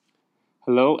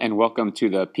Hello and welcome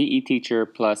to the PE Teacher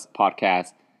Plus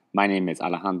podcast. My name is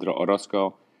Alejandro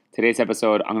Orozco. Today's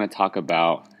episode, I'm going to talk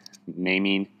about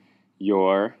naming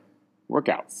your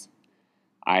workouts.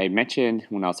 I mentioned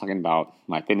when I was talking about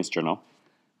my fitness journal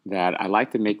that I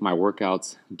like to make my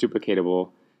workouts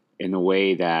duplicatable in a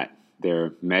way that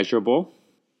they're measurable.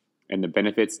 And the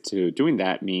benefits to doing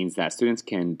that means that students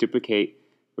can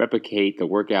replicate the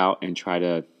workout and try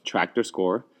to track their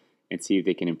score and see if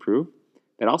they can improve.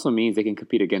 That also means they can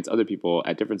compete against other people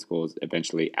at different schools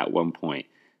eventually at one point,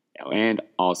 and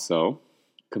also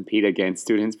compete against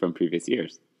students from previous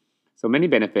years. So many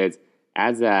benefits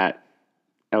as that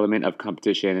element of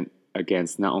competition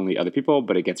against not only other people,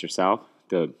 but against yourself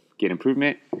to get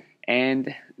improvement.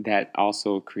 And that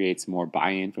also creates more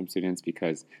buy-in from students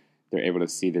because they're able to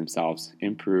see themselves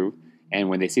improve. And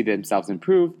when they see themselves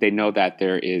improve, they know that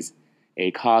there is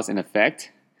a cause and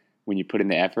effect when you put in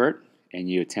the effort and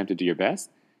you attempt to do your best.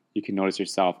 You can notice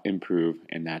yourself improve,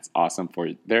 and that's awesome for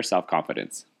their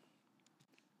self-confidence.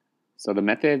 So the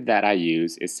method that I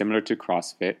use is similar to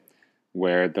CrossFit,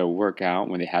 where the workout,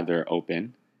 when they have their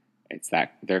open, it's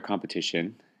that their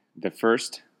competition. The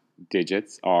first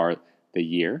digits are the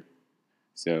year.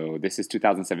 So this is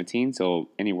 2017, so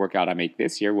any workout I make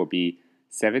this year will be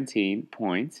 17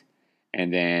 points,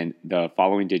 and then the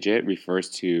following digit refers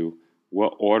to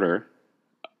what order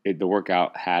the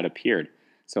workout had appeared.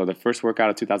 So the first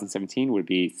workout of 2017 would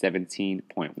be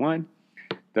 17.1.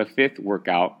 The fifth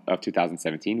workout of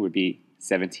 2017 would be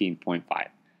 17.5.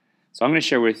 So I'm going to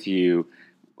share with you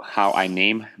how I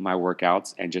name my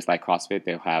workouts. And just like CrossFit,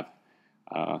 they'll have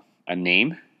a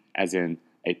name, as in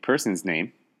a person's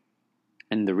name.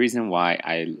 And the reason why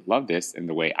I love this and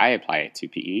the way I apply it to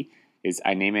PE is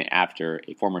I name it after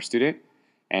a former student.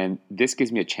 And this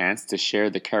gives me a chance to share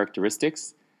the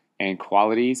characteristics and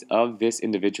qualities of this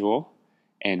individual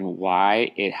and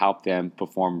why it helped them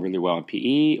perform really well in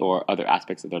PE or other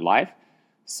aspects of their life.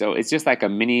 So it's just like a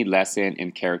mini lesson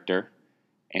in character.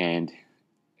 And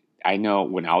I know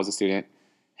when I was a student,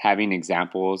 having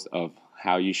examples of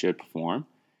how you should perform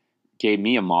gave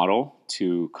me a model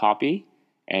to copy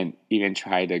and even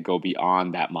try to go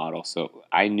beyond that model. So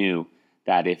I knew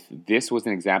that if this was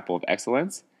an example of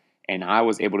excellence and I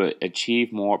was able to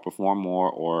achieve more, perform more,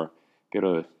 or be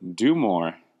able to do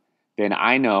more, then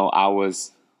I know I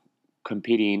was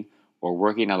competing or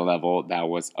working at a level that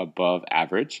was above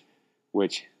average,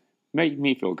 which made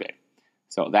me feel good.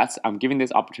 So I'm giving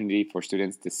this opportunity for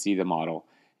students to see the model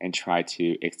and try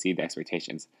to exceed the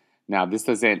expectations. Now, this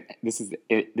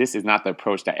is not the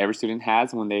approach that every student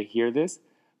has when they hear this,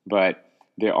 but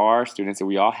there are students, and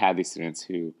we all have these students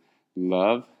who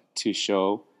love to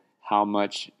show how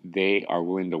much they are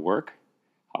willing to work,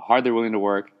 how hard they're willing to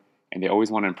work, and they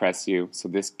always want to impress you. So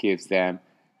this gives them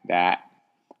that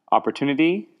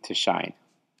opportunity to shine.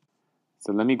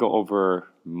 So let me go over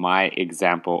my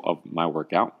example of my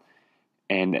workout.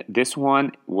 And this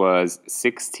one was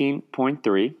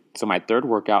 16.3. So my third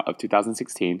workout of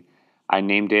 2016, I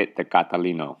named it the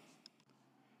Catalino.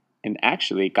 And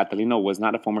actually, Catalino was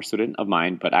not a former student of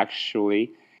mine, but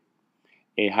actually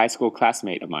a high school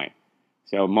classmate of mine.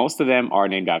 So most of them are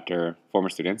named after former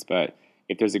students, but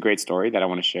if there's a great story that I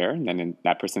want to share, then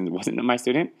that person wasn't my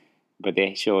student, but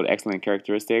they showed excellent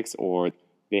characteristics or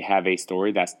they have a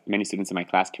story that many students in my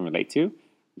class can relate to,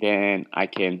 then I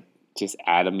can just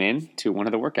add them in to one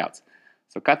of the workouts.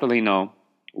 So Catalino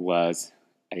was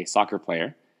a soccer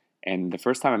player, and the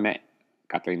first time I met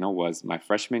Catalino was my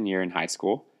freshman year in high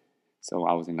school. So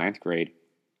I was in ninth grade,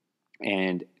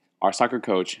 and our soccer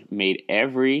coach made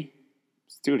every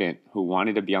student who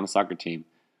wanted to be on the soccer team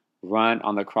run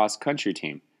on the cross-country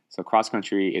team. So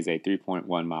cross-country is a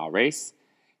 3.1 mile race,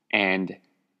 and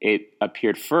it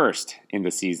appeared first in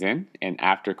the season, and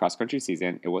after cross-country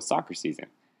season, it was soccer season.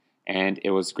 And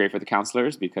it was great for the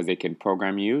counselors because they can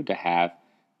program you to have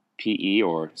PE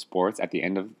or sports at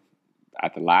the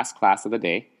last class of the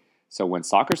day. So when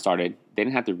soccer started, they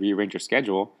didn't have to rearrange your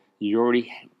schedule. You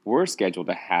already were scheduled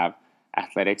to have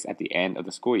athletics at the end of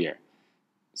the school year.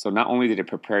 So not only did it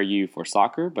prepare you for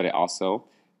soccer, but it also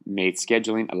made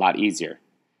scheduling a lot easier.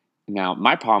 Now,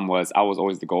 my problem was I was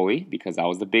always the goalie because I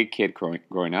was the big kid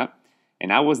growing up,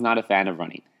 and I was not a fan of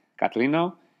running.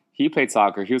 Catalino, he played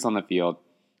soccer, he was on the field,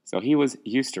 so he was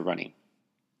used to running.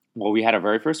 Well, we had our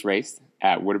very first race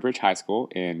at Woodbridge High School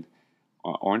in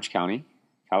Orange County,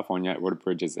 California.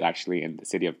 Woodbridge is actually in the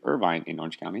city of Irvine in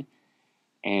Orange County.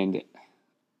 And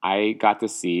I got to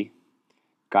see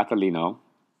Catalino,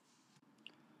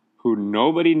 who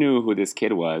nobody knew who this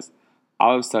kid was,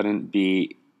 all of a sudden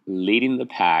be leading the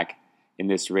pack in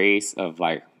this race of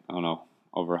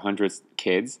over 100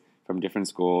 kids from different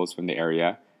schools from the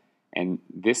area. And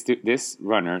this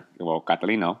runner, well,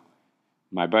 Catalino,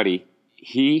 my buddy,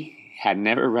 he had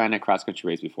never run a cross country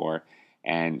race before,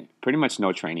 and pretty much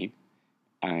no training,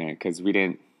 because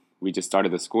we just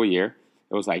started the school year.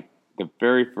 It was like the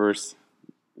very first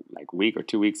like week or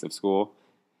 2 weeks of school,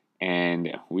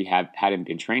 and we hadn't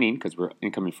been training because we're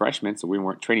incoming freshmen, so we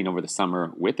weren't training over the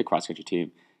summer with the cross country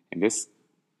team. And this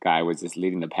guy was just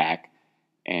leading the pack.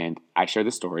 And I share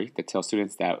the story to tell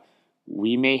students that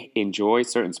we may enjoy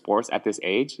certain sports at this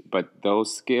age, but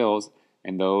those skills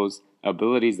and those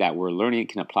abilities that we're learning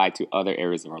can apply to other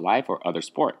areas of our life or other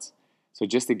sports. So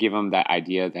just to give them that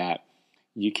idea that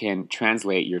you can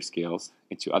translate your skills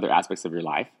into other aspects of your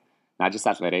life, not just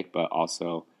athletic, but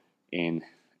also in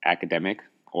academic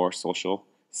or social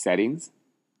settings.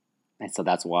 And so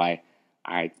that's why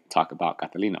I talk about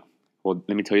Catalino. Well,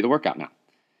 let me tell you the workout now.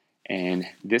 And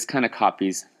this kind of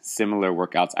copies similar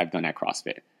workouts I've done at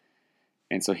CrossFit.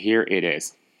 And so here it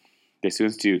is. The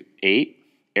students do 8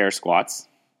 air squats,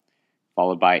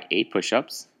 followed by 8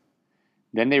 push-ups.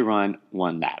 Then they run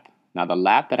 1 lap. Now the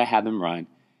lap that I have them run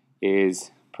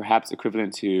is perhaps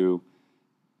equivalent to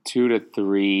 2 to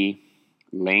 3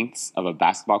 lengths of a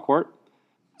basketball court.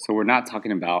 So we're not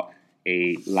talking about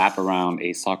a lap around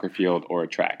a soccer field or a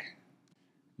track.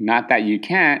 Not that you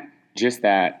can't, just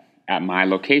that at my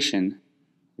location,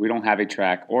 we don't have a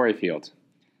track or a field.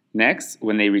 Next,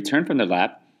 when they return from the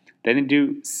lap, then they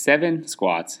do 7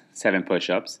 squats, 7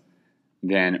 push-ups,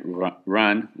 then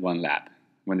run 1 lap.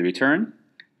 When they return,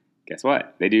 guess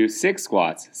what? They do 6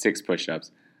 squats, 6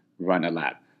 push-ups, run a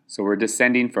lap. So we're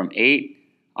descending from 8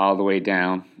 all the way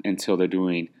down until they're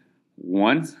doing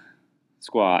 1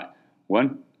 squat,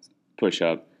 1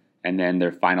 push-up, and then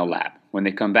their final lap. When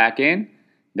they come back in,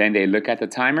 then they look at the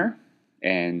timer,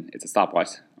 and it's a stopwatch.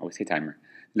 I always say timer.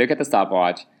 Look at the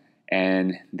stopwatch,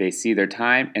 and they see their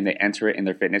time, and they enter it in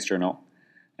their fitness journal.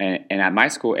 And at my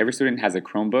school, every student has a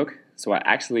Chromebook, so I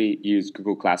actually use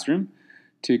Google Classroom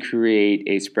to create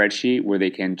a spreadsheet where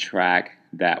they can track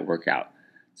that workout.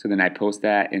 So then I post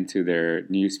that into their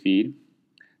news feed,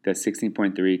 the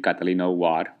 16.3 Catalino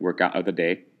WOD workout of the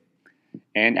day.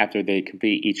 And after they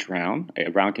complete each round, a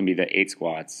round can be the 8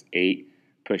 squats, 8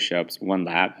 push-ups, 1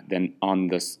 lap. Then on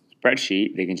the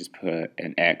spreadsheet, they can just put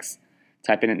an X,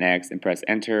 type in an X and press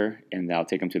enter, and that'll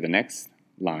take them to the next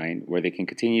line where they can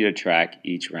continue to track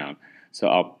each round. So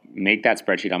I'll make that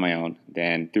spreadsheet on my own.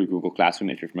 Then through Google Classroom,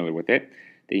 if you're familiar with it,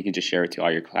 then you can just share it to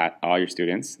all your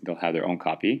students. They'll have their own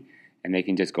copy, and they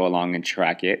can just go along and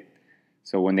track it.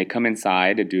 So when they come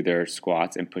inside to do their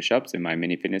squats and push-ups in my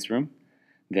mini fitness room,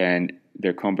 then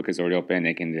their Chromebook is already open.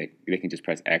 They can just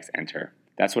press X, enter.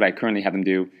 That's what I currently have them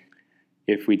do.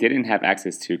 If we didn't have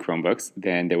access to Chromebooks,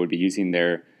 then they would be using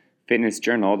their fitness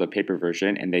journal, the paper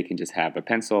version, and they can just have a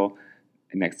pencil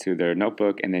next to their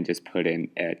notebook and then just put in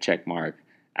a check mark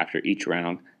after each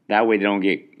round. That way they don't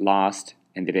get lost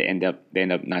and they end up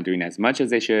not doing as much as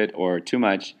they should or too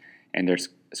much, and their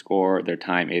score, their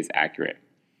time is accurate.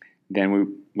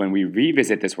 Then when we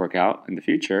revisit this workout in the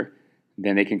future,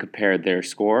 then they can compare their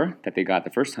score that they got the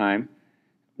first time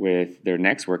with their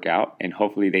next workout, and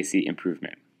hopefully they see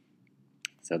improvement.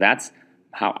 So that's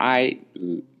how I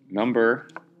number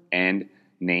and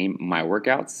name my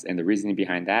workouts and the reasoning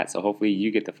behind that. So hopefully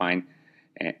you get to find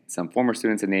some former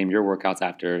students and name your workouts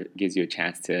after. It gives you a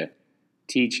chance to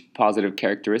teach positive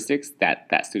characteristics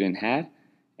that student had,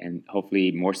 and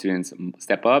hopefully more students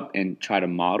step up and try to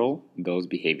model those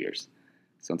behaviors.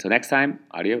 So until next time,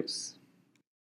 adios.